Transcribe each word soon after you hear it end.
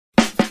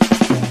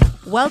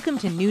Welcome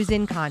to News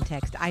in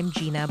Context. I'm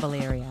Gina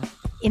Valeria.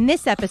 In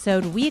this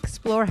episode, we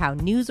explore how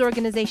news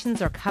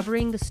organizations are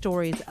covering the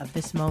stories of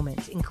this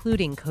moment,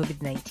 including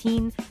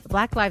COVID-19, the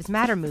Black Lives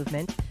Matter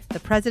movement, the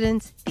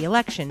president, the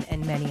election,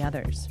 and many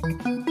others.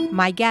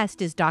 My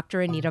guest is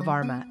Dr. Anita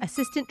Varma,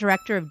 Assistant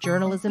Director of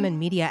Journalism and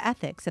Media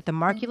Ethics at the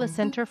Markkula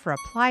Center for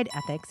Applied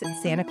Ethics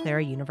at Santa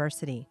Clara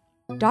University.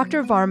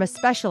 Dr. Varma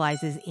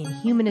specializes in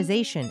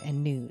humanization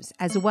and news,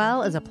 as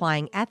well as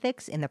applying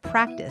ethics in the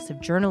practice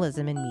of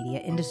journalism and media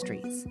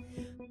industries.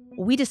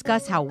 We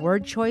discuss how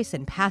word choice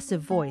and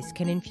passive voice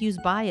can infuse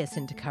bias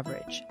into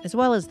coverage, as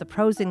well as the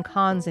pros and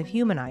cons of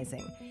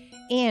humanizing,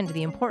 and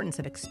the importance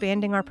of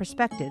expanding our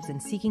perspectives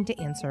and seeking to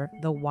answer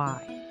the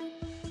why.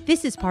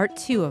 This is part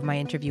 2 of my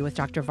interview with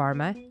Dr.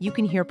 Varma. You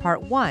can hear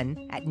part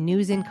 1 at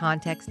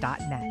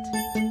newsincontext.net.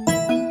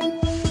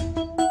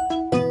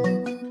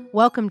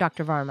 Welcome,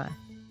 Dr. Varma.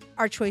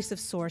 Our choice of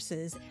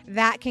sources,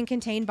 that can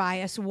contain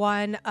bias,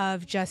 one,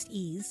 of just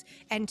ease,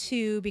 and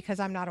two, because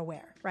I'm not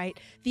aware, right?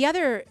 The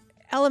other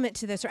element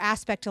to this or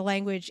aspect to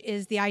language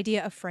is the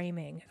idea of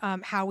framing,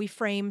 how we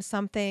frame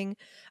something.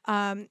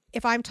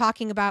 If I'm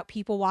talking about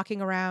people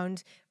walking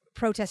around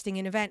protesting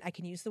an event, I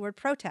can use the word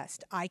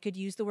protest. I could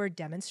use the word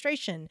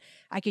demonstration.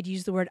 I could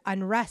use the word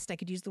unrest. I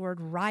could use the word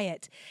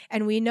riot.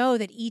 And we know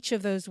that each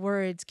of those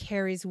words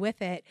carries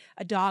with it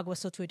a dog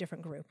whistle to a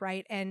different group,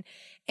 right? And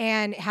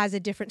has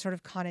a different sort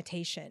of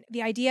connotation.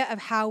 The idea of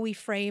how we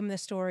frame the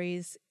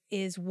stories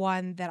is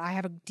one that I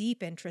have a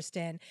deep interest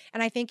in.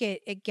 And I think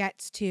it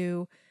gets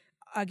to,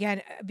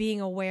 again, being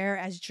aware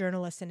as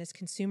journalists and as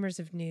consumers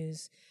of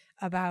news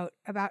about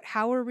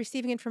how we're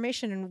receiving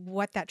information and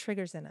what that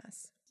triggers in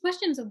us.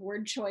 Questions of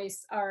word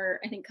choice are,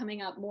 I think,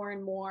 coming up more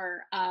and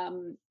more.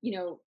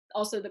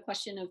 Also the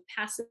question of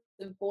passive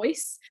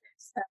voice.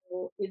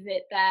 So is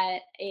it that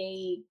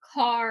a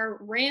car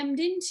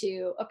rammed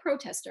into a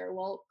protester?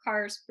 Well,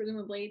 cars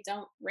presumably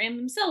don't ram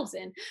themselves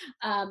in.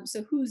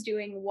 So who's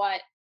doing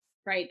what?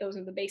 Right? Those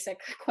are the basic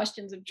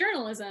questions of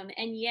journalism.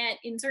 And yet,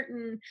 in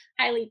certain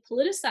highly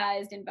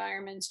politicized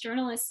environments,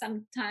 journalists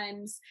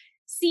sometimes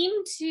seem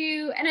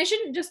to, and I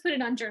shouldn't just put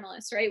it on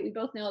journalists, right? We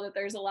both know that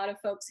there's a lot of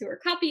folks who are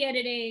copy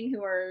editing,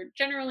 who are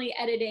generally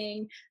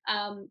editing,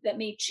 that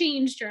may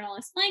change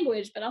journalist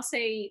language, but I'll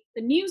say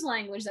the news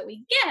language that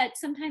we get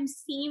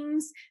sometimes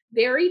seems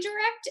very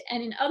direct,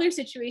 and in other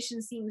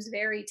situations seems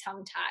very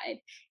tongue-tied.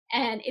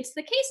 And it's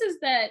the cases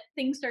that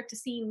things start to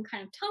seem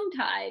kind of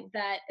tongue-tied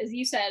that, as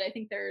you said, I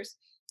think there's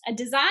a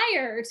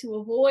desire to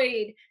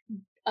avoid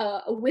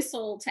a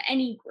whistle to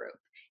any group.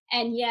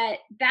 And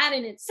yet that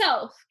in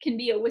itself can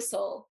be a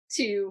whistle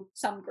to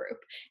some group.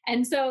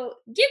 And so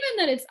given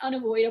that it's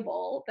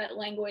unavoidable that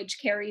language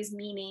carries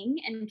meaning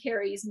and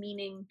carries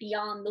meaning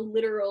beyond the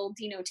literal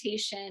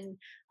denotation,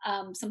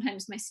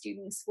 sometimes my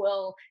students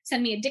will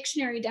send me a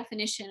dictionary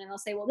definition and they'll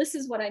say, well, this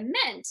is what I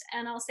meant.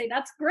 And I'll say,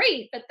 that's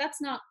great, but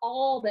that's not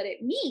all that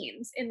it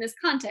means in this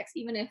context,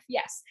 even if,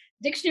 yes,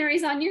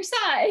 dictionary's on your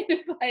side,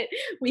 but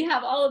we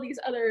have all of these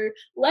other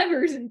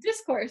levers in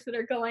discourse that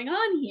are going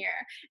on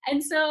here.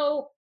 And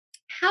so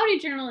how do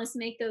journalists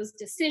make those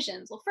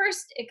decisions? Well,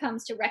 first, it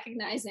comes to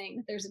recognizing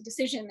that there's a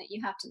decision that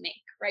you have to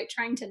make, right?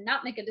 Trying to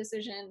not make a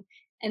decision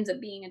ends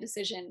up being a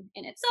decision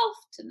in itself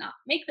to not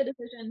make the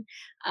decision.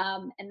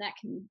 And that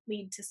can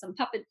lead to some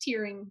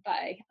puppeteering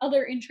by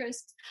other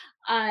interests.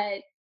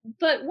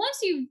 But once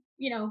you've,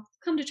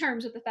 come to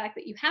terms with the fact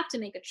that you have to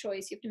make a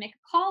choice, you have to make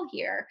a call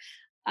here.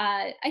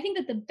 I think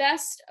that the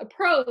best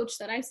approach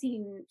that I've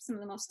seen some of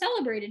the most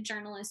celebrated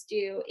journalists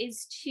do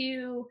is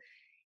to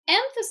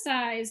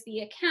emphasize the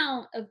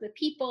account of the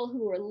people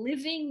who are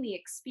living the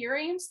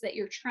experience that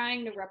you're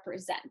trying to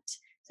represent.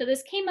 So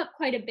this came up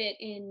quite a bit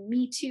in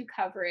Me Too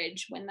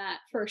coverage when that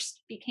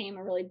first became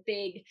a really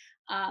big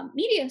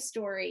media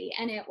story.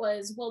 And it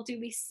was, well, do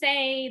we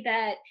say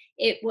that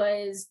it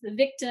was the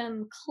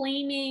victim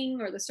claiming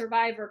or the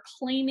survivor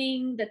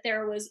claiming that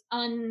there was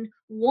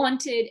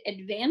unwanted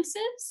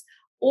advances?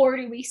 Or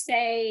do we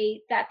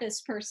say that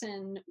this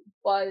person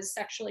was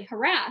sexually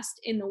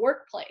harassed in the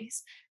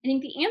workplace? I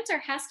think the answer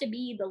has to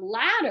be the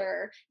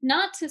latter,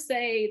 not to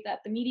say that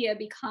the media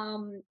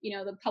become,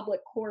 the public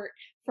court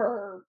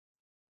for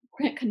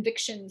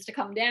convictions to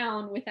come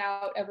down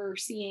without ever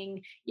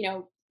seeing,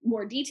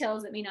 more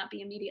details that may not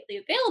be immediately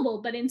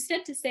available, but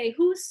instead to say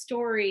whose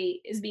story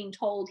is being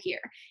told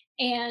here.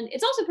 And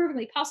it's also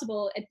perfectly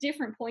possible at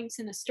different points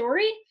in a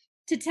story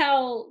to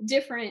tell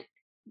different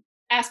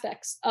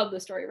aspects of the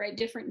story, right?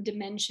 Different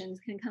dimensions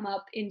can come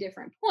up in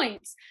different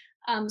points.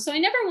 So I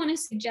never want to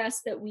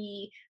suggest that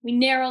we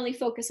narrowly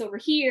focus over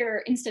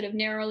here instead of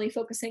narrowly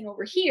focusing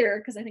over here,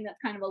 because I think that's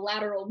kind of a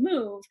lateral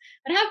move.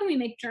 But how can we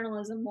make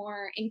journalism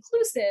more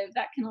inclusive?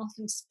 That can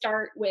often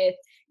start with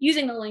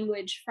using the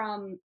language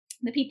from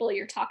the people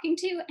you're talking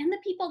to and the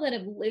people that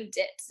have lived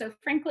it. So,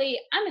 frankly,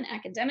 I'm an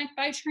academic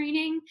by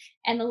training,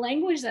 and the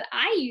language that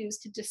I use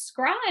to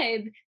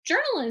describe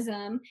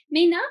journalism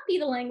may not be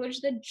the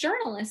language that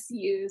journalists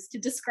use to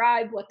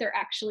describe what they're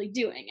actually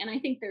doing. And I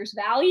think there's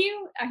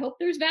value. I hope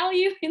there's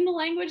value in the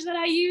language that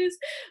I use,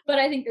 but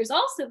I think there's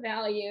also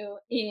value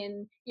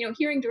in,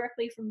 hearing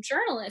directly from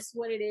journalists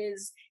what it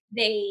is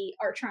they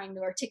are trying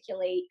to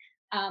articulate,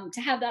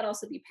 to have that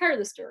also be part of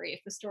the story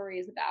if the story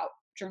is about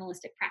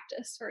journalistic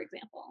practice, for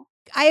example.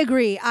 I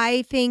agree.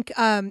 I think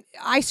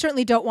I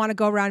certainly don't want to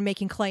go around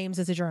making claims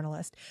as a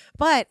journalist.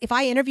 But if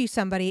I interview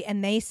somebody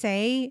and they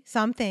say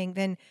something,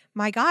 then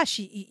my gosh,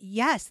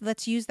 yes,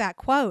 let's use that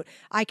quote.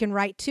 I can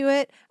write to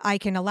it. I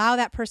can allow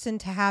that person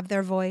to have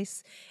their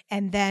voice,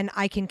 and then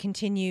I can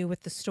continue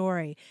with the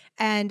story.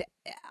 And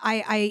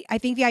I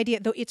think the idea,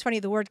 though, it's funny,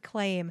 the word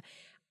claim.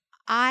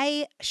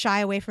 I shy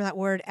away from that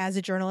word as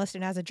a journalist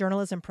and as a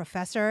journalism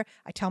professor.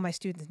 I tell my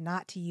students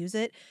not to use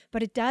it,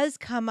 but it does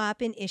come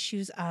up in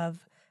issues of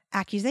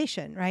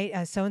accusation,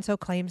 right? So and so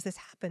claims this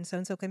happened, so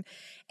and so claims.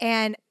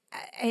 And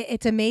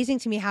it's amazing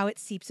to me how it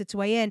seeps its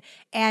way in.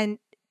 And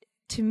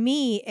to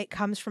me, it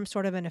comes from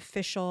sort of an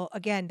official,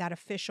 again, that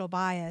official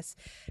bias,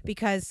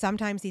 because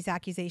sometimes these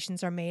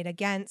accusations are made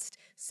against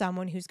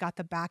someone who's got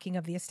the backing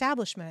of the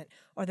establishment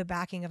or the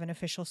backing of an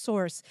official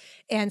source.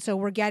 And so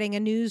we're getting a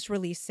news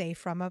release, say,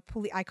 from a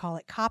I call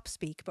it cop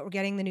speak, but we're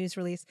getting the news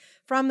release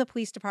from the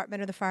police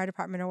department or the fire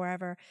department or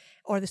wherever,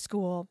 or the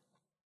school.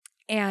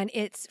 And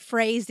it's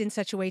phrased in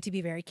such a way to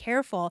be very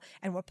careful,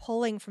 and we're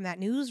pulling from that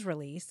news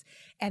release,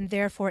 and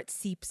therefore it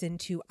seeps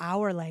into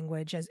our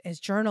language as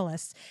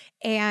journalists.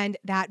 And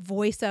that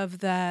voice of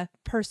the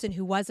person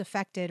who was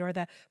affected, or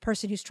the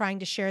person who's trying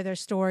to share their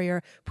story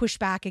or push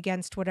back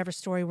against whatever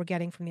story we're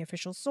getting from the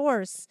official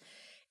source,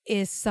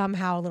 is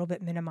somehow a little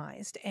bit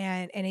minimized.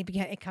 And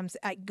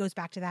it goes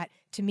back to that,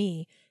 to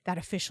me, that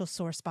official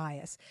source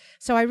bias.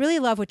 So I really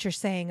love what you're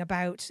saying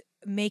about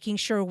making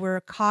sure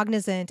we're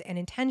cognizant and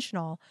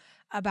intentional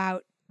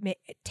about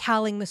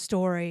telling the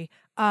story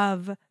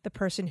of the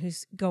person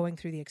who's going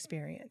through the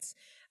experience.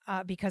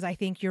 Because I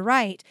think you're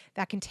right,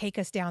 that can take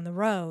us down the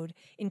road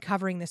in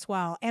covering this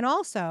well. And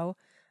also,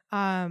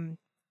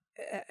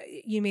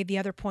 you made the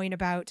other point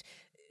about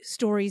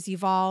stories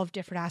evolve,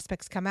 different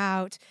aspects come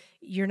out.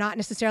 You're not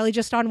necessarily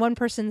just on one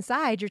person's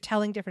side. You're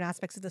telling different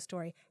aspects of the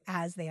story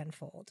as they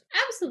unfold.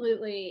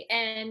 Absolutely.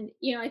 And,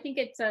 I think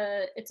it's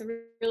a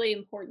really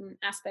important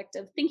aspect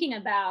of thinking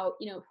about,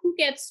 who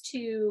gets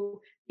to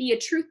be a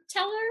truth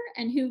teller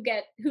and who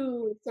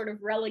is sort of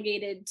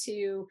relegated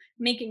to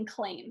making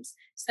claims.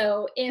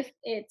 So if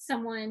it's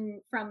someone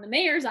from the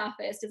mayor's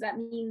office, does that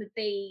mean that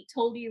they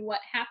told you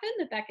what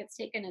happened, that gets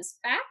taken as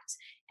fact?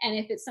 And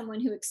if it's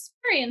someone who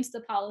experienced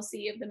the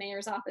policy of the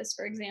mayor's office,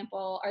 for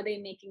example, are they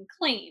making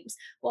claims?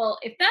 Well,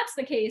 if that's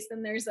the case,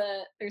 then there's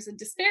a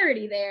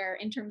disparity there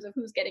in terms of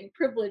who's getting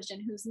privileged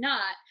and who's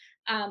not.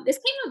 This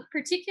came up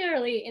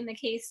particularly in the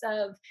case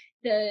of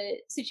the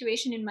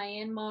situation in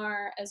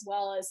Myanmar as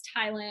well as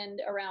Thailand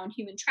around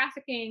human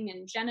trafficking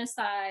and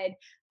genocide,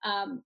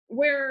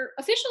 where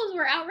officials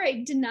were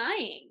outright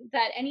denying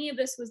that any of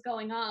this was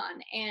going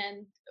on.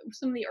 And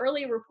some of the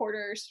early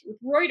reporters with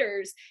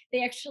Reuters,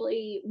 they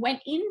actually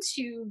went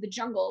into the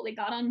jungle. They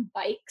got on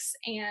bikes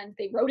and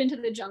they rode into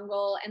the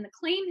jungle. And the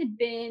claim had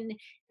been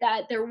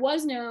that there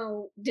was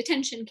no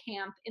detention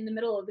camp in the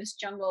middle of this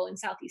jungle in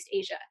Southeast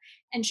Asia.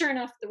 And sure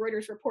enough, the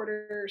Reuters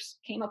reporters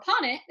came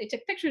upon it. They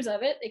took pictures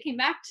of it. They came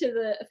back to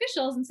the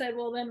officials and said,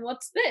 well, then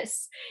what's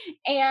this?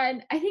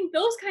 And I think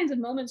those kinds of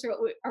moments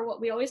are what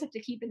we always have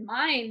to keep in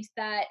mind,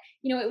 that,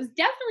 it was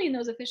definitely in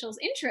those officials'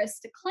 interests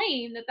to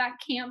claim that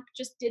camp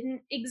just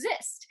didn't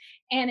exist.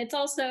 And it's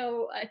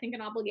also, I think,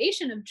 an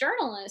obligation of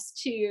journalists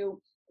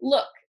to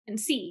look and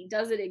see,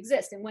 does it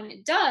exist? And when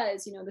it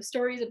does, the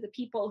stories of the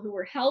people who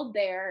were held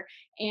there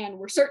and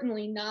were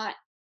certainly not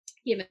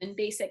given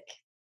basic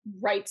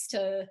rights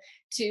to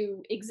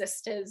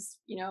exist as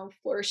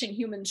flourishing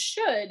humans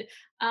should.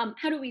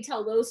 How do we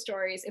tell those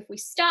stories if we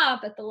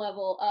stop at the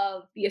level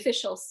of the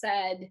official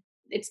said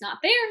it's not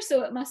there,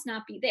 so it must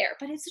not be there?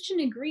 But it's such an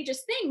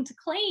egregious thing to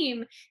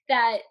claim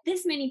that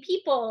this many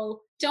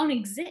people don't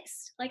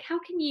exist. Like, how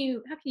can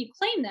you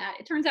claim that?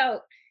 It turns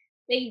out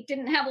they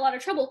didn't have a lot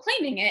of trouble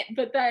claiming it,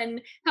 but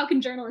then how can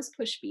journalists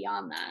push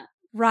beyond that?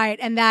 Right,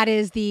 and that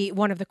is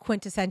one of the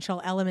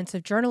quintessential elements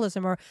of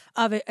journalism, or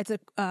of it. It's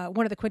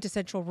one of the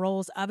quintessential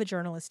roles of a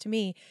journalist to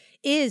me,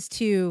 is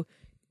to,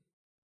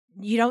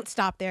 you don't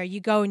stop there. You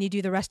go and you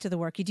do the rest of the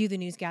work. You do the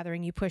news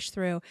gathering. You push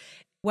through.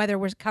 Whether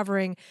we're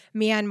covering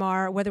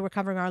Myanmar, whether we're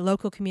covering our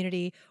local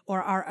community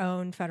or our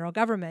own federal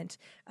government,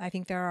 I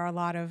think there are a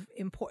lot of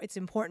it's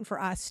important for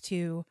us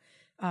to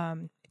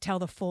tell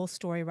the full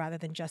story rather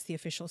than just the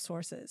official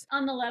sources.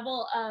 On the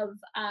level of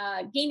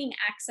gaining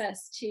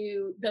access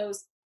to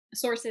those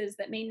sources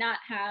that may not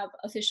have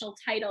official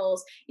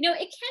titles, it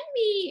can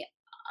be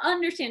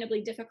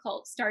understandably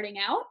difficult starting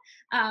out.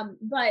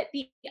 But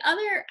the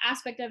other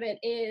aspect of it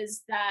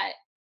is that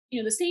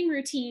the same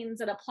routines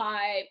that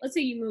apply. Let's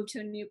say you move to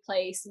a new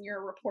place and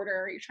you're a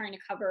reporter, you're trying to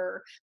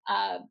cover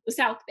the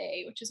South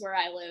Bay, which is where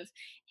I live,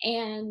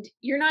 and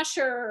you're not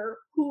sure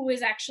who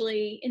is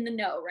actually in the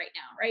know right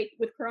now, right?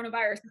 With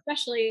coronavirus,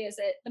 especially, is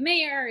it the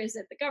mayor? Is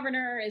it the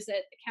governor? Is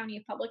it the county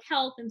of public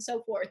health and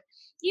so forth?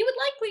 You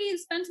would likely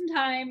spend some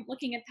time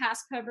looking at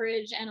past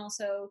coverage and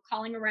also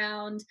calling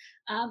around,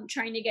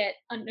 trying to get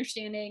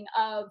understanding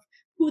of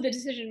who the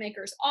decision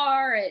makers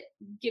are at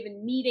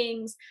given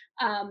meetings,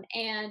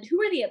 and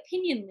who are the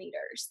opinion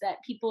leaders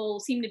that people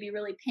seem to be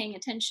really paying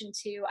attention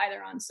to,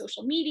 either on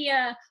social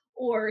media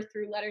or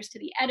through letters to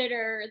the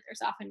editor.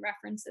 There's often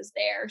references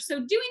there. So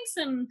doing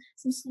some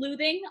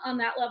sleuthing on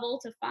that level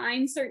to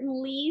find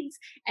certain leads.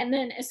 And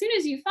then as soon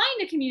as you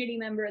find a community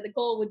member, the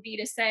goal would be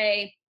to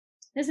say,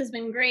 this has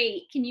been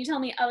great. Can you tell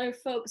me other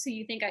folks who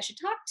you think I should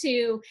talk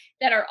to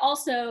that are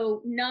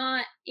also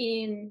not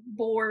in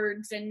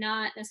boards and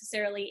not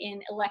necessarily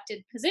in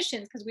elected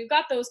positions? Because we've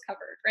got those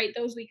covered, right?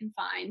 Those we can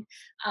find.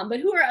 But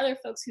who are other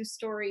folks whose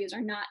stories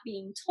are not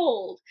being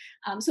told?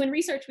 So in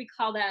research, we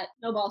call that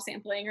snowball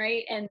sampling,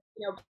 right? And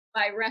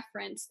by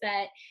reference,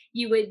 that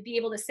you would be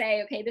able to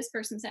say, okay, this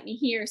person sent me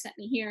here, sent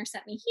me here,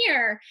 sent me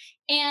here.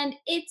 And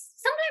it's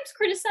sometimes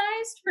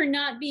criticized for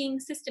not being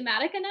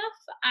systematic enough.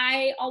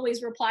 I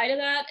always reply to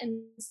that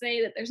and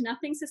say that there's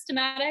nothing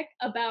systematic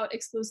about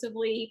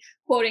exclusively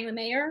quoting the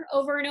mayor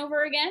over and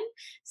over again.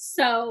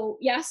 So,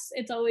 yes,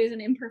 it's always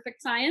an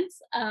imperfect science,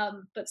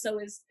 but so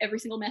is every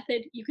single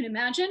method you can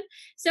imagine.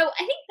 So, I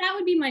think that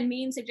would be my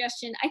main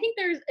suggestion. I think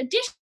there's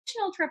additional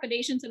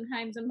trepidation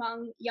sometimes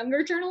among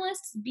younger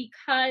journalists,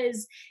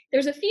 because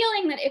there's a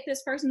feeling that if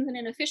this person's in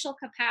an official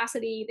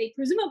capacity, they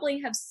presumably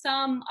have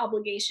some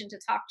obligation to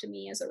talk to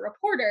me as a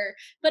reporter.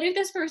 But if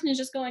this person is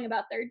just going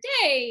about their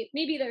day,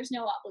 maybe there's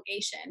no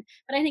obligation.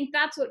 But I think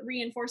that's what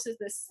reinforces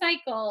this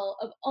cycle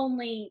of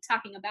only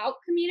talking about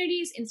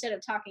communities instead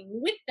of talking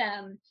with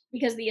them,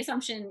 because the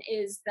assumption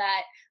is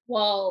that,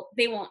 well,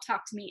 they won't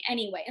talk to me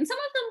anyway. And some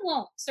of them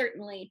won't,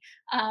 certainly.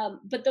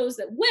 But those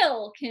that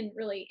will can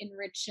really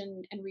enrich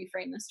and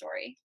reframe the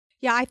story.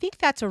 Yeah, I think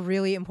that's a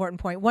really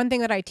important point. One thing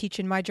that I teach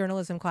in my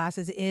journalism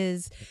classes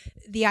is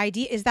the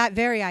idea is that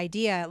very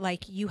idea,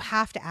 like you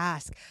have to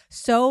ask.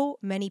 So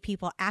many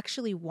people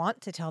actually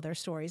want to tell their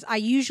stories. I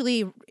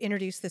usually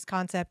introduce this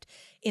concept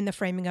in the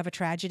framing of a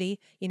tragedy.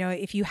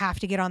 If you have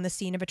to get on the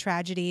scene of a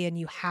tragedy and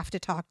you have to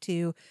talk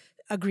to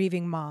a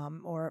grieving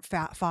mom or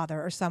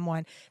father or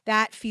someone,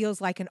 that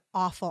feels like an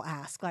awful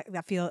ask. Like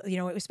that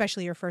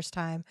especially your first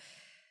time.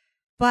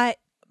 But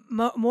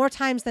more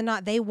times than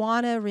not, they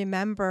want to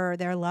remember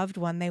their loved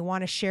one. They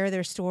want to share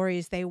their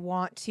stories. They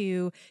want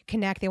to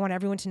connect. They want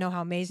everyone to know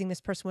how amazing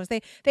this person was.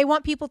 They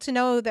want people to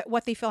know that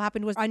what they feel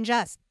happened was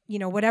unjust.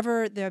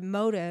 Whatever the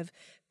motive,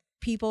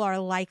 people are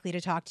likely to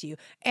talk to you.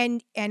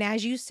 And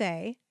as you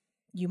say,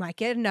 you might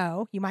get a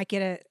no, you might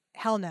get a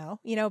hell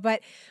no,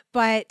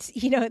 but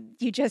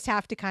you just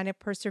have to kind of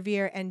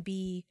persevere and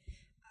be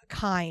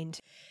kind.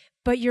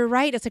 But you're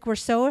right. It's like we're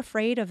so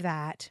afraid of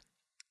that,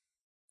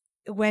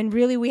 when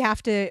really we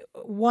have to,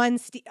 one,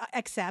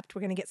 accept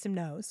we're going to get some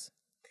no's,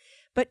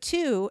 but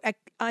two,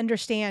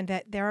 understand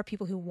that there are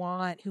people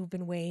who've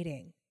been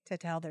waiting to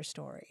tell their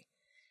story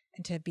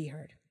and to be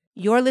heard.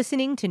 You're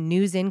listening to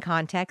News in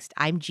Context.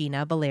 I'm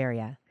Gina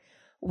Valeria.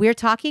 We're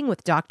talking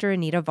with Dr.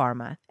 Anita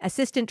Varma,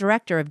 Assistant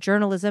Director of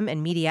Journalism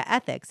and Media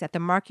Ethics at the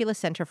Markkula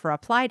Center for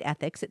Applied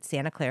Ethics at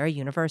Santa Clara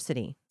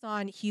University. It's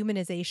on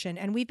humanization,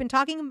 and we've been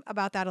talking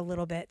about that a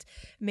little bit,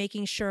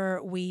 making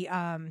sure we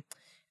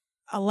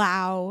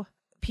allow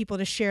people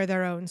to share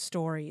their own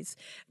stories.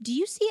 Do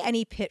you see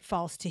any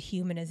pitfalls to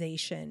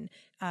humanization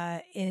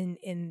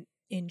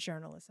in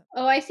journalism?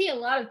 Oh, I see a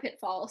lot of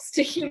pitfalls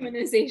to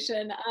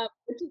humanization,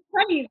 which is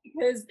funny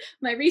because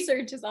my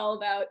research is all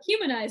about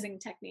humanizing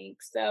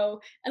techniques.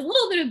 So, as a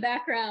little bit of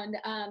background,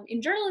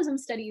 in journalism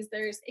studies,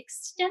 there's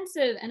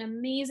extensive and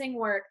amazing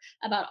work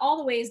about all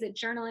the ways that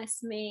journalists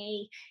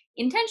may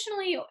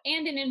intentionally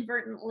and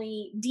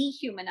inadvertently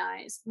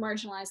dehumanize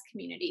marginalized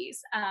communities.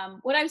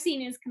 What I've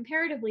seen is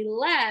comparatively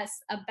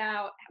less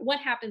about what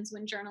happens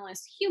when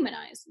journalists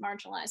humanize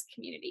marginalized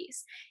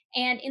communities.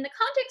 And in the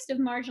context of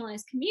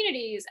marginalized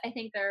communities, I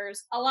think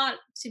there's a lot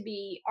to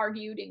be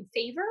argued in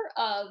favor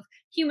of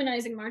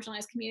humanizing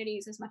marginalized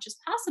communities as much as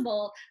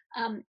possible,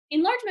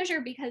 in large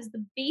measure because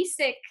the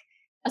basic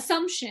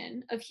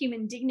assumption of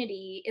human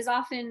dignity is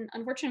often,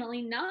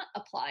 unfortunately, not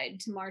applied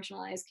to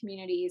marginalized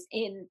communities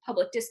in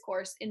public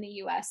discourse in the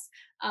US,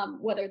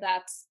 whether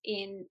that's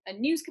in a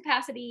news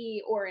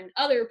capacity or in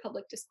other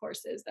public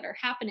discourses that are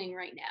happening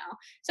right now.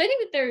 So I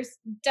think that there's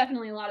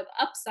definitely a lot of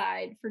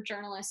upside for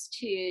journalists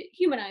to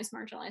humanize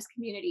marginalized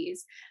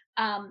communities.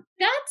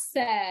 That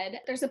said,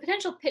 there's a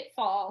potential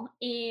pitfall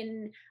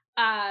in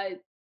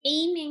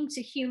aiming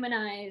to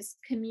humanize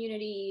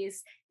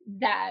communities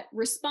that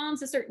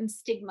responds to certain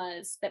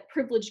stigmas that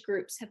privileged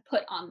groups have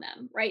put on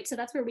them, right? So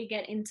that's where we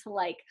get into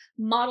like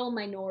model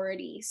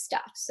minority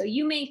stuff. So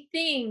you may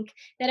think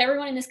that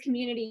everyone in this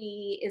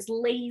community is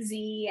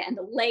lazy and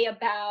a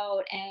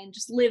layabout and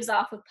just lives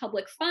off of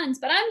public funds,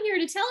 but I'm here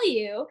to tell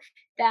you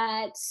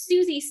that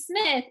Susie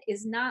Smith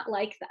is not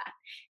like that.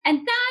 And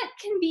that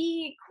can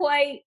be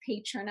quite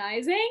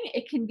patronizing.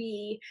 It can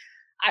be,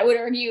 I would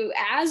argue,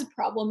 as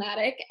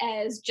problematic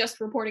as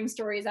just reporting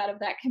stories out of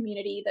that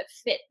community that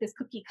fit this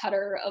cookie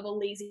cutter of a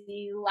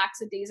lazy,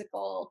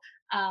 lackadaisical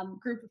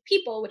group of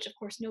people, which of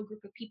course no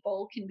group of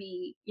people can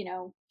be,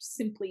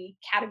 simply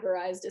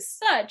categorized as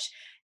such,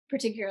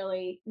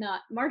 particularly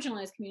not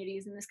marginalized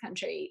communities in this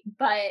country.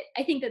 But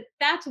I think that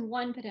that's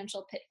one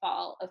potential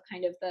pitfall of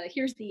kind of the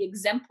here's the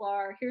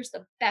exemplar, here's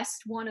the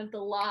best one of the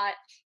lot.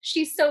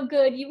 She's so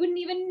good, you wouldn't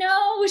even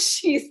know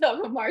she's of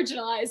a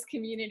marginalized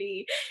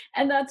community.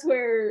 And that's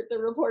where the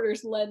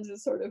reporter's lens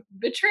is sort of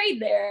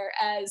betrayed there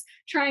as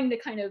trying to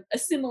kind of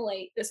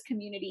assimilate this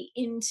community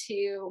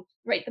into,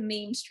 right, the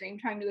mainstream,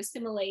 trying to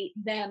assimilate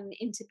them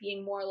into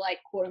being more like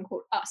quote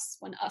unquote us,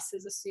 when us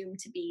is assumed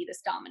to be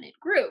this dominant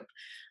group.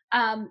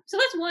 So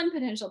that's one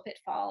potential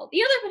pitfall.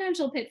 The other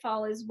potential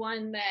pitfall is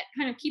one that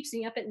kind of keeps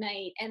me up at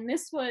night. And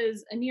this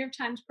was a New York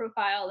Times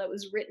profile that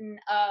was written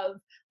of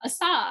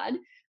Assad.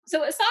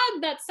 So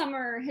Assad that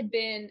summer had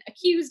been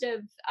accused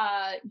of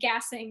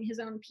gassing his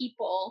own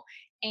people,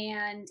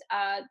 and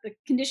the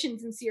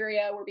conditions in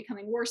Syria were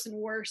becoming worse and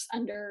worse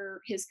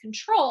under his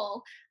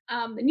control.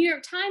 The New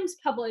York Times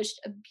published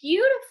a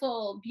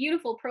beautiful,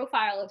 beautiful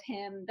profile of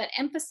him that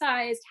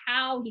emphasized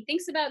how he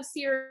thinks about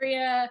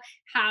Syria,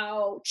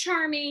 how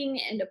charming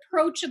and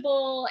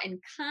approachable and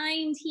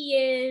kind he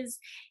is.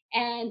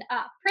 And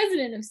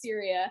president of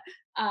Syria,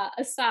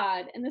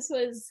 Assad, and this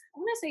was, I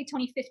want to say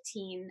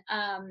 2015.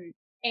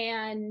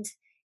 And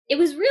it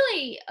was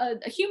really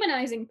a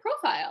humanizing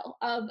profile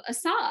of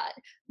Assad,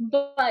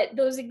 but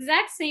those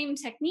exact same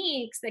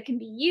techniques that can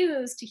be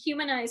used to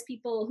humanize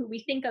people who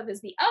we think of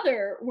as the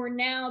other were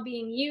now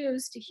being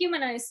used to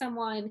humanize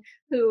someone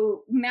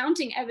who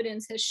mounting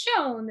evidence has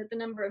shown that the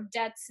number of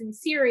deaths in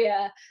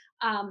Syria,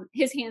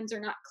 his hands are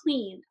not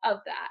clean of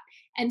that.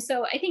 And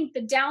so I think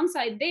the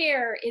downside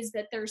there is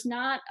that there's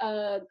not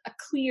a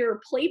clear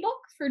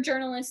playbook for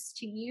journalists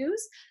to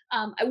use.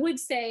 I would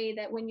say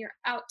that when you're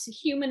out to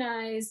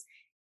humanize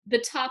the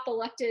top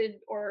elected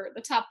or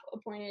the top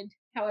appointed,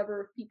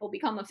 however people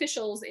become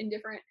officials in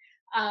different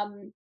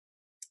um,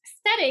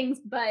 settings,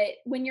 but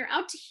when you're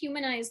out to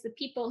humanize the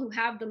people who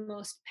have the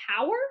most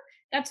power,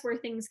 that's where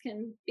things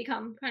can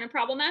become kind of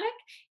problematic.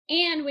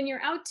 And when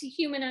you're out to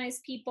humanize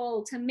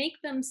people to make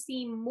them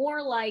seem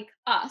more like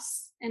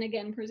us, and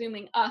again,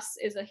 presuming us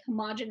is a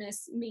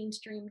homogenous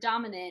mainstream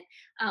dominant,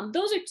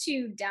 those are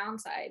two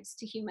downsides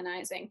to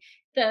humanizing.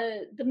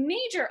 The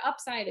major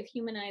upside of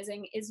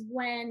humanizing is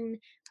when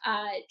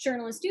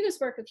journalists do this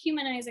work of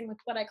humanizing with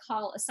what I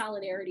call a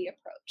solidarity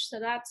approach. So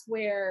that's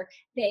where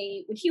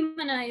they would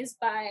humanize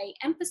by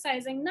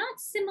emphasizing not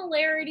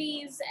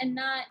similarities and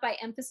not by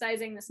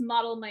emphasizing this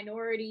model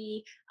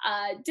minority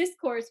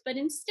discourse, but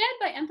instead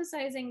by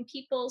emphasizing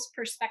people's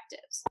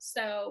perspectives.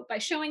 So by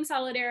showing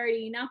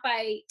solidarity, not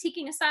by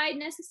taking a side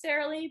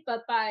necessarily,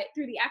 but by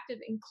through the act of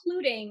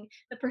including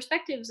the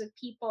perspectives of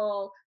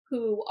people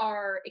who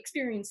are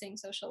experiencing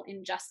social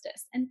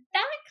injustice. And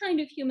that kind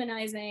of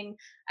humanizing,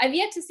 I've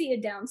yet to see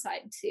a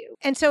downside to.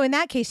 And so in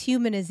that case,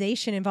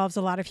 humanization involves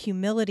a lot of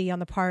humility on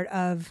the part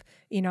of,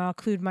 I'll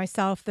include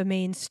myself, the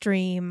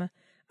mainstream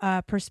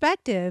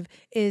perspective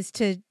is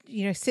to,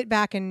 sit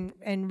back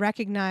and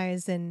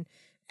recognize and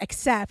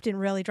accept and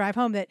really drive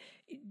home that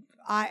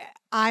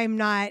I'm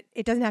not,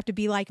 it doesn't have to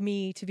be like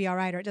me to be all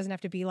right, or it doesn't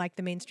have to be like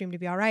the mainstream to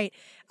be all right.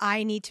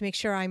 I need to make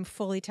sure I'm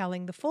fully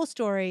telling the full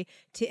story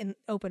to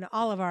open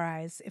all of our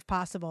eyes, if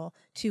possible,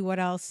 to what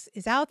else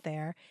is out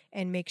there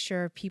and make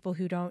sure people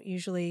who don't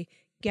usually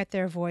get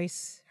their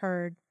voice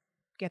heard,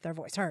 get their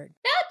voice heard.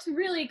 That's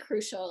really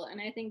crucial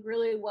and I think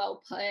really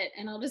well put.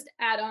 And I'll just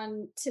add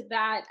on to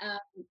that,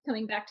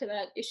 coming back to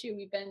that issue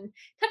we've been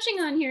touching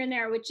on here and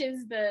there, which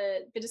is the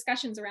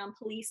discussions around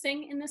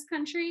policing in this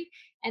country.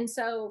 And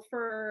so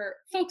for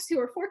folks who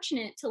are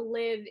fortunate to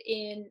live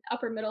in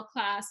upper middle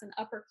class and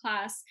upper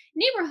class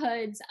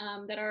neighborhoods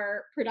that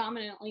are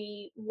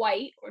predominantly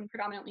white or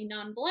predominantly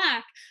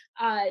non-Black,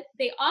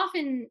 they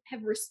often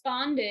have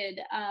responded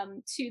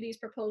to these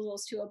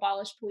proposals to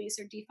abolish police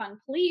or defund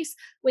police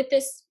with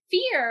this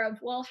fear of,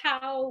 well,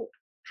 how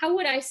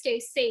would I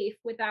stay safe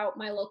without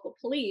my local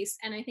police?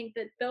 And I think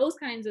that those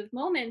kinds of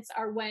moments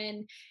are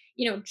when,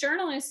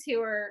 journalists who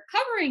are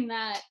covering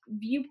that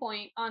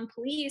viewpoint on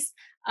police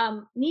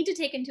need to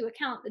take into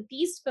account that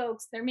these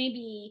folks, there may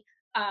be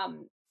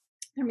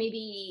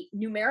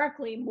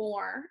numerically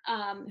more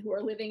who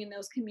are living in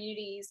those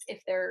communities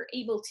if they're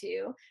able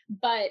to.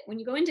 But when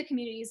you go into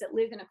communities that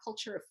live in a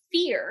culture of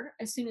fear,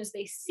 as soon as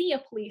they see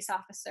a police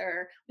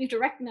officer, we have to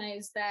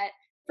recognize that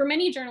for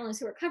many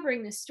journalists who are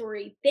covering this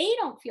story, they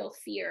don't feel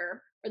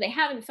fear or they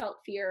haven't felt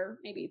fear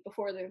maybe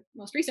before the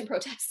most recent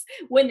protests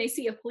when they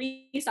see a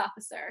police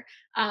officer.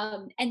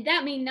 And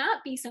that may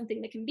not be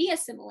something that can be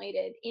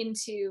assimilated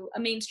into a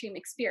mainstream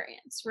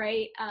experience,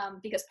 right?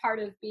 Because part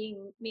of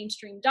being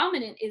mainstream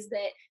dominant is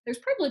that there's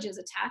privileges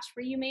attached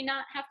where you may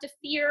not have to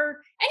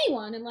fear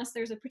anyone unless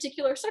there's a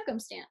particular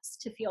circumstance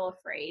to feel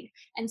afraid.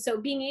 And so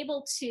being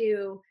able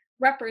to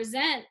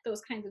represent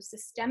those kinds of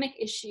systemic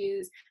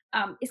issues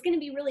is going to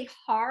be really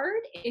hard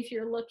if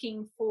you're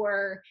looking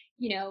for,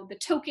 the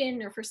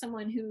token, or for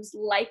someone who's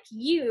like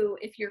you,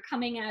 if you're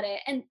coming at it.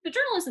 And the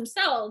journalists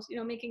themselves,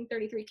 making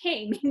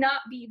 33K may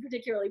not be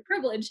particularly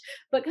privileged,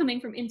 but coming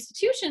from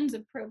institutions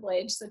of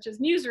privilege, such as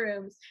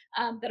newsrooms,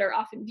 that are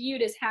often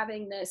viewed as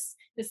having this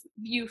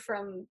view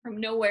from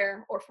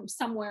nowhere or from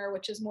somewhere,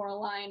 which is more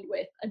aligned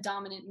with a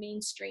dominant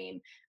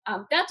mainstream.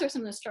 That's where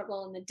some of the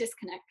struggle and the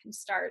disconnect can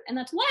start. And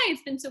that's why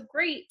it's been so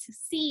great to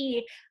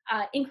see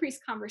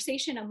increased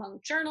conversation among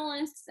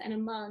journalists and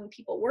among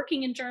people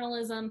working in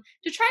journalism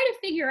to try to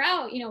figure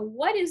out,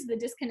 what is the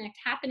disconnect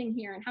happening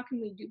here and how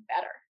can we do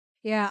better?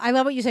 Yeah, I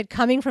love what you said.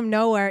 Coming from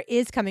nowhere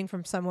is coming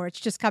from somewhere. It's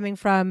just coming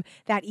from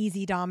that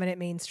easy, dominant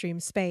mainstream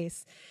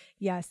space.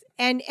 Yes.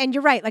 And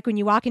you're right. Like when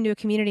you walk into a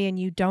community and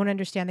you don't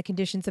understand the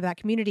conditions of that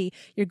community,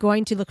 you're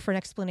going to look for an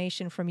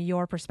explanation from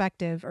your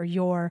perspective or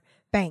your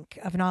bank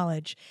of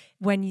knowledge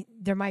when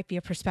there might be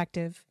a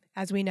perspective,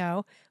 as we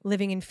know,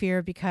 living in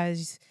fear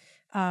because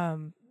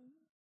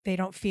they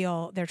don't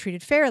feel they're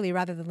treated fairly,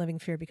 rather than living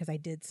fear because I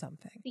did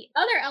something. The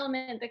other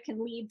element that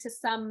can lead to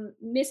some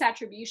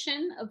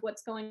misattribution of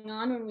what's going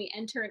on when we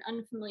enter an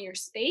unfamiliar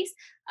space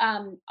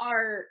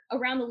are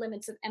around the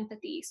limits of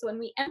empathy. So when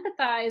we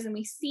empathize and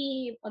we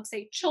see, let's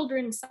say,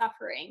 children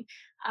suffering,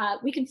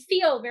 we can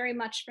feel very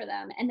much for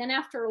them. And then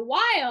after a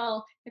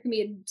while, there can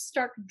be a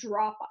stark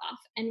drop off.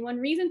 And one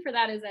reason for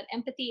that is that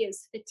empathy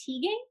is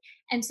fatiguing.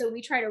 And so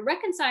we try to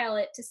reconcile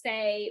it to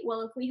say,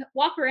 well, if we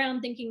walk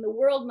around thinking the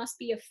world must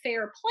be a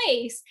fair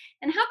place,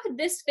 and how could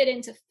this fit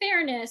into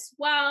fairness?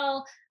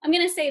 Well, I'm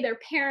going to say their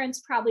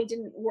parents probably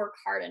didn't work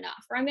hard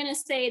enough, or I'm going to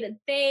say that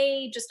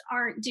they just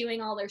aren't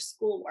doing all their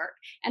schoolwork.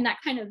 And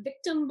that kind of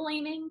victim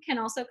blaming can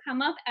also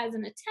come up as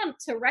an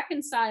attempt to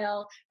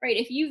reconcile, right?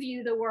 If you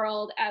view the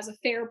world as a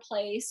fair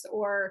place,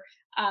 or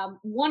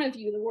want to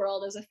view the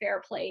world as a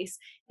fair place,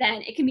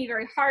 then it can be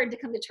very hard to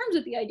come to terms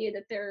with the idea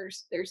that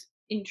there's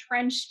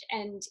entrenched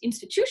and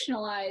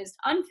institutionalized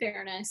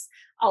unfairness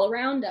all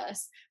around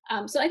us.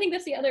 So I think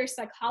that's the other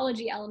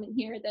psychology element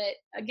here that,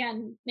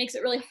 again, makes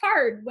it really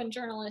hard when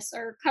journalists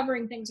are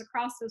covering things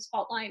across those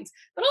fault lines,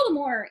 but all the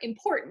more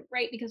important,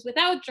 right? Because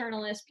without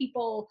journalists,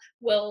 people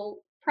will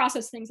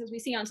process things, as we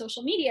see on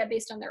social media,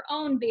 based on their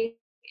own basic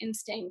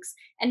instincts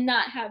and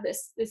not have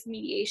this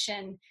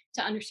mediation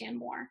to understand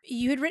more.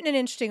 You had written an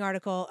interesting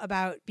article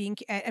about being,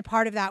 a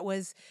part of that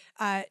was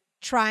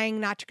trying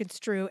not to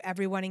construe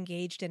everyone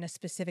engaged in a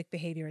specific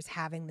behavior as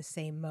having the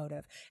same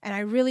motive. And I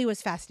really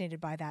was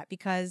fascinated by that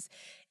because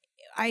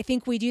I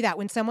think we do that.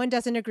 When someone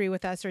doesn't agree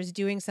with us or is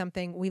doing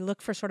something, we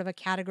look for sort of a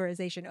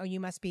categorization. Oh, you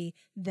must be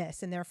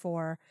this, and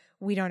therefore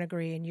we don't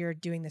agree, and you're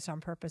doing this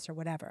on purpose or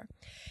whatever.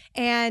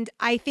 And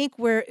I think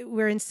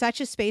we're in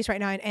such a space right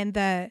now, and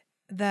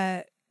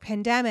the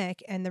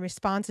pandemic and the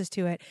responses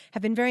to it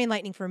have been very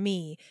enlightening for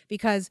me,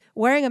 because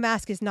wearing a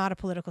mask is not a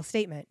political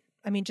statement.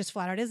 I mean, just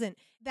flat out isn't.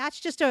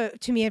 That's just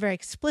to me, a very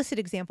explicit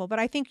example. But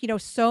I think,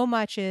 so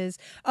much is,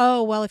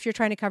 oh, well, if you're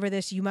trying to cover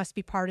this, you must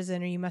be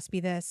partisan, or you must be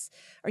this,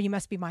 or you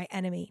must be my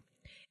enemy.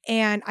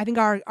 And I think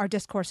our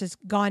discourse has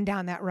gone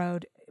down that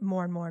road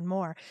more and more and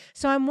more.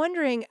 So I'm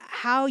wondering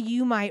how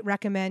you might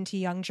recommend to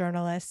young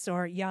journalists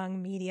or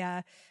young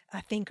media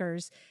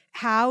thinkers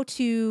how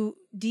to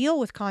deal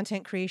with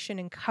content creation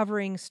and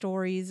covering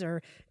stories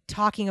or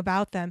talking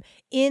about them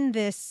in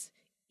this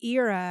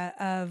era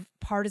of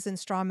partisan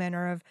strawmen,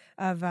 or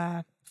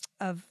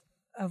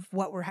of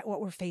what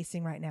we're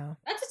facing right now.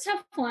 That's a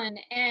tough one.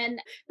 And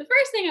the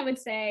first thing I would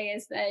say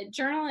is that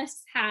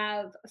journalists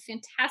have a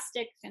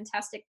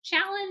fantastic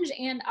challenge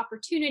and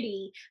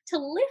opportunity to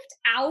lift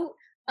out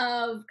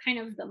of kind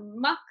of the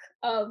muck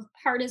of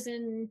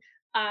partisan,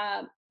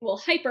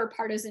 hyper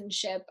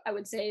partisanship. I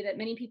would say that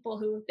many people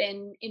who have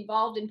been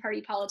involved in party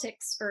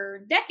politics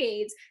for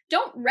decades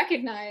don't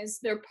recognize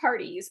their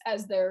parties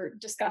as they're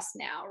discussed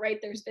now, right?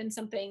 There's been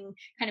something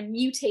kind of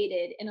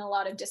mutated in a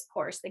lot of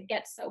discourse that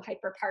gets so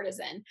hyper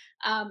partisan.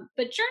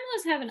 But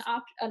journalists have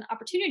an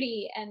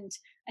opportunity, and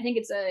I think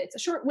it's a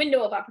short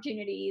window of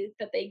opportunity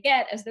that they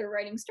get as they're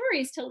writing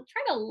stories, to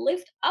try to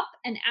lift up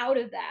and out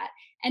of that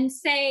and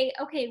say,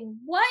 okay,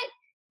 what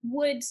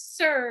would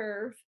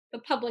serve the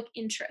public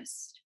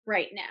interest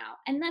right now?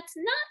 And that's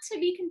not to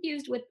be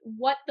confused with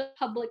what the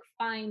public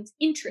finds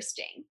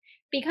interesting,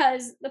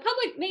 because the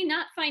public may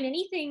not find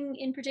anything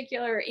in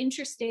particular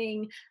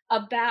interesting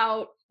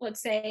about,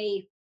 let's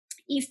say,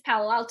 East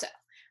Palo Alto.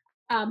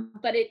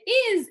 But it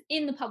is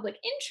in the public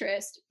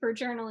interest for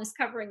journalists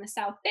covering the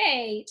South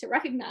Bay to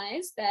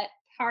recognize that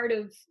part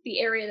of the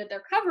area that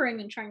they're covering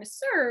and trying to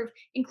serve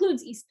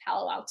includes East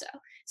Palo Alto.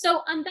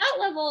 So on that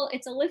level,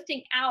 it's a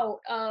lifting out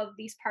of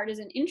these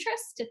partisan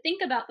interests to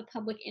think about the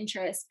public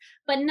interest,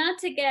 but not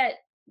to get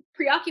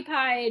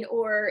preoccupied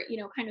or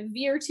kind of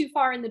veer too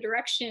far in the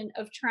direction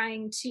of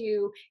trying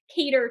to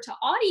cater to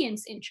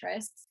audience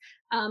interests,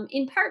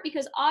 in part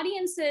because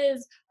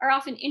audiences are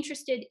often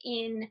interested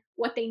in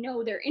what they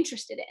know they're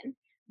interested in.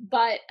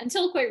 But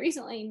until quite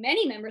recently,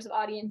 many members of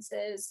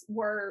audiences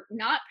were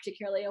not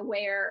particularly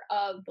aware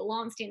of the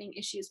longstanding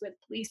issues with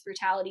police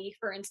brutality,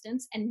 for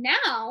instance. And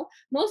now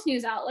most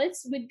news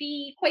outlets would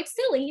be quite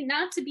silly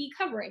not to be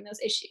covering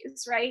those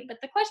issues, right? But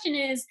the question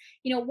is,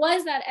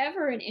 was that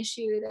ever an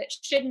issue that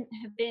shouldn't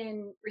have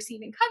been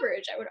receiving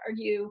coverage? I would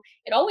argue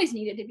it always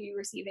needed to be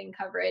receiving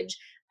coverage.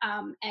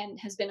 And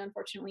has been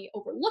unfortunately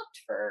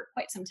overlooked for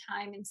quite some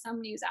time in some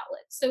news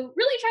outlets. So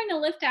really trying to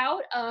lift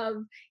out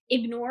of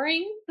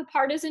ignoring the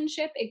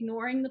partisanship,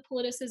 ignoring the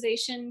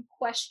politicization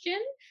question,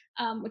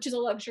 which is a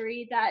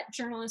luxury that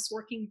journalists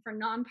working for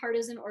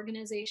nonpartisan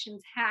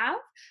organizations have,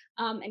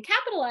 and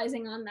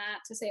capitalizing on that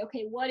to say,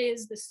 okay, what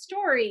is the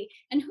story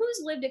and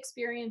whose lived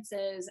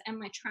experiences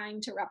am I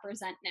trying to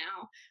represent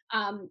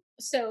now?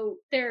 So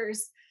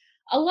there's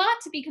a lot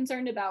to be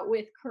concerned about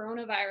with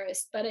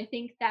coronavirus, but I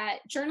think that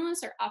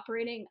journalists are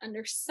operating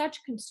under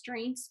such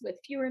constraints with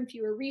fewer and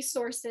fewer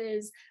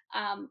resources,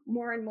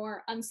 more and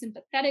more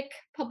unsympathetic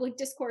public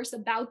discourse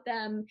about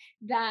them,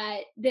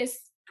 that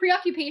this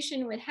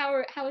preoccupation with how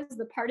is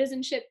the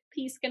partisanship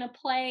piece going to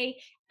play,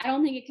 I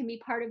don't think it can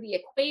be part of the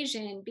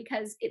equation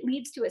because it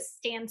leads to a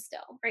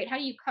standstill, right? How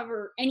do you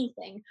cover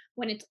anything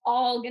when it's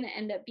all going to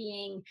end up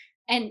being,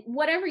 and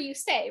whatever you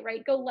say,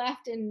 right, go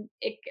left and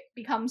it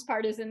becomes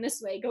partisan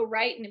this way, go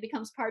right and it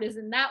becomes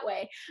partisan that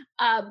way.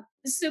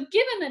 So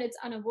given that it's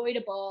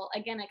unavoidable,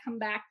 again, I come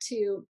back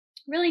to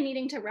really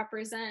needing to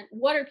represent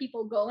what are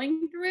people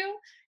going through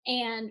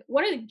and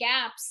what are the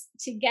gaps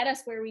to get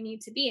us where we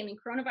need to be. I mean,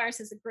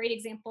 coronavirus is a great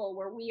example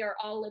where we are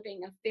all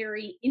living a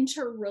very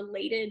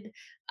interrelated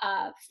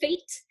fate.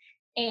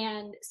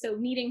 And so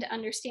needing to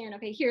understand,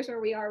 okay, here's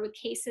where we are with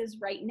cases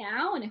right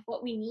now. And if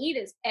what we need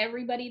is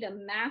everybody to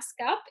mask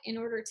up in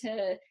order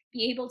to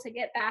be able to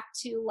get back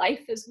to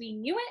life as we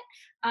knew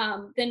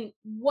it, then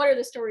what are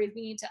the stories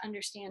we need to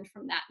understand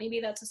from that?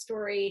 Maybe that's a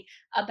story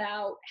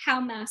about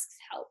how masks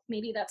help.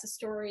 Maybe that's a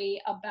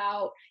story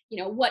about,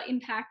 what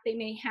impact they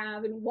may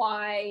have and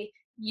why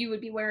you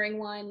would be wearing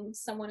one,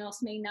 someone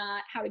else may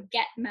not, how to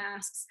get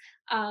masks.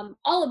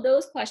 All of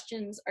those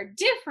questions are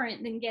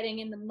different than getting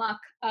in the muck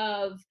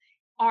of,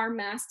 are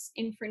masks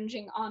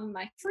infringing on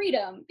my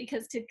freedom?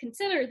 Because to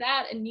consider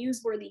that a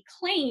newsworthy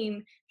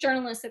claim,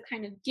 journalists have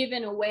kind of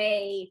given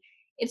away.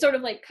 It's sort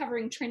of like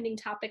covering trending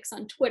topics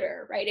on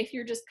Twitter, right? If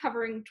you're just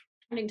covering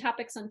trending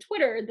topics on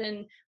Twitter,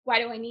 then why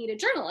do I need a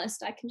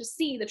journalist? I can just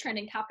see the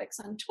trending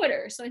topics on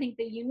Twitter. So I think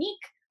the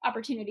unique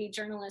opportunity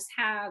journalists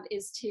have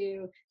is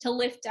to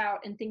lift out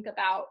and think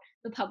about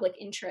the public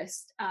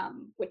interest,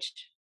 which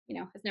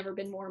has never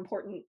been more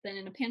important than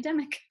in a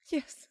pandemic.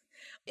 Yes.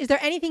 Is there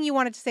anything you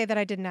wanted to say that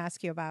I didn't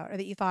ask you about or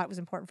that you thought was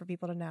important for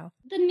people to know?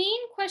 The main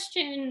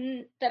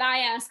question that I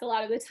ask a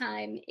lot of the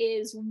time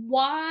is,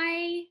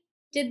 why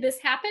did this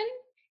happen?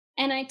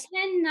 And I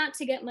tend not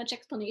to get much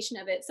explanation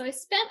of it. So I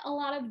spent a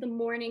lot of the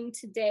morning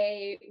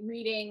today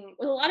reading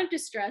with a lot of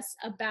distress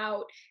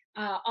about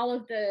all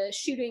of the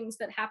shootings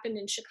that happened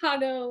in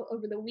Chicago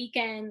over the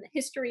weekend, the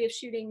history of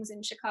shootings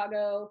in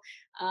Chicago,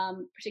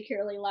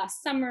 particularly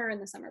last summer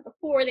and the summer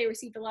before. They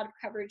received a lot of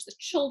coverage. The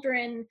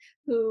children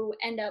who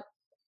end up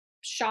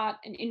shot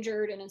and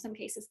injured and in some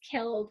cases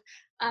killed.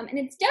 And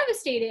it's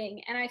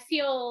devastating. And I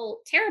feel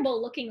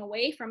terrible looking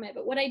away from it.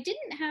 But what I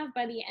didn't have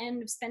by the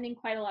end of spending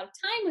quite a lot of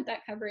time with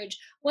that coverage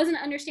was an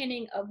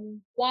understanding of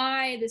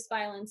why this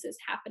violence is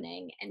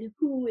happening and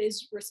who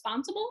is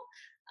responsible,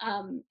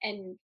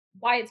 and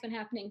why it's been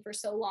happening for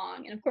so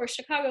long. And of course,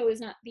 Chicago is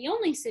not the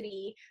only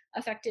city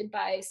affected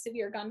by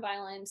severe gun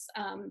violence.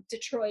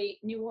 Detroit,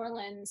 New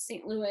Orleans,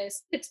 St.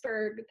 Louis,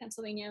 Pittsburgh,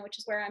 Pennsylvania, which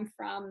is where I'm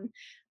from.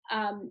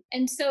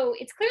 And so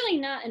it's clearly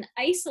not an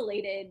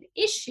isolated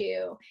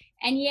issue.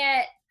 And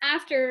yet,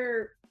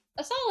 after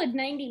a solid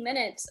 90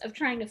 minutes of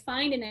trying to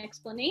find an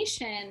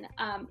explanation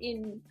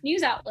in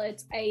news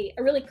outlets, I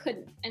really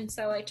couldn't. And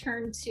so I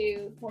turned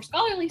to more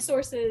scholarly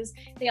sources.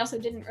 They also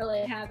didn't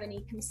really have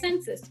any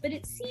consensus. But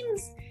it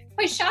seems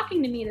quite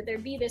shocking to me that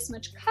there'd be this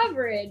much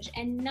coverage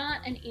and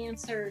not an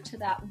answer to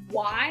that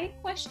why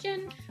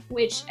question,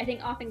 which I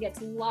think often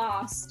gets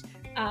lost.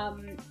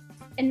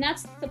 And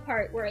that's the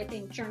part where I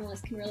think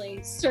journalists can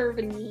really serve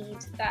a need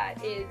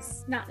that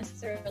is not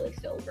necessarily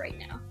filled right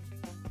now.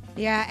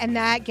 Yeah, and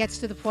that gets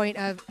to the point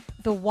of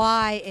the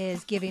why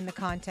is giving the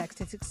context,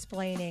 it's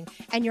explaining.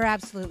 And you're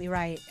absolutely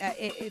right.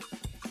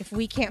 If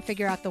we can't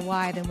figure out the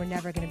why, then we're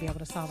never going to be able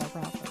to solve our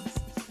problems.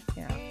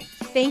 Yeah.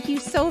 Thank you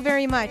so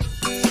very much.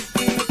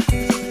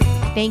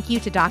 Thank you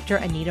to Dr.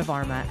 Anita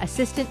Varma,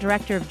 Assistant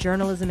Director of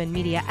Journalism and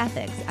Media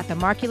Ethics at the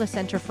Markkula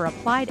Center for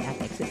Applied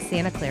Ethics at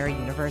Santa Clara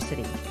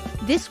University.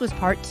 This was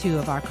part 2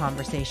 of our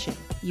conversation.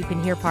 You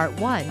can hear part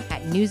 1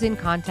 at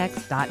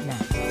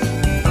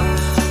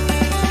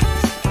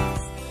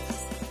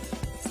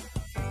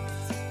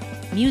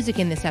newsincontext.net. Music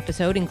in this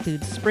episode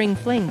includes Spring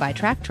Fling by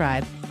Track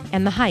Tribe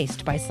and The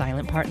Heist by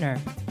Silent Partner.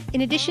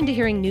 In addition to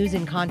hearing News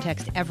in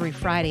Context every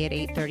Friday at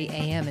 8:30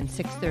 a.m. and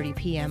 6:30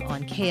 p.m.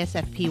 on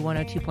KSFP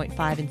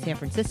 102.5 in San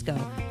Francisco,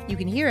 you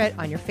can hear it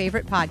on your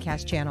favorite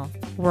podcast channel.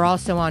 We're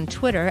also on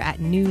Twitter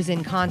at News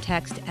in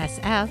Context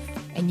SF,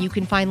 and you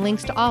can find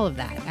links to all of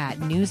that at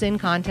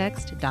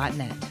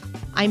newsincontext.net.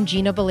 I'm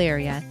Gina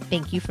Valeria.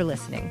 Thank you for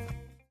listening.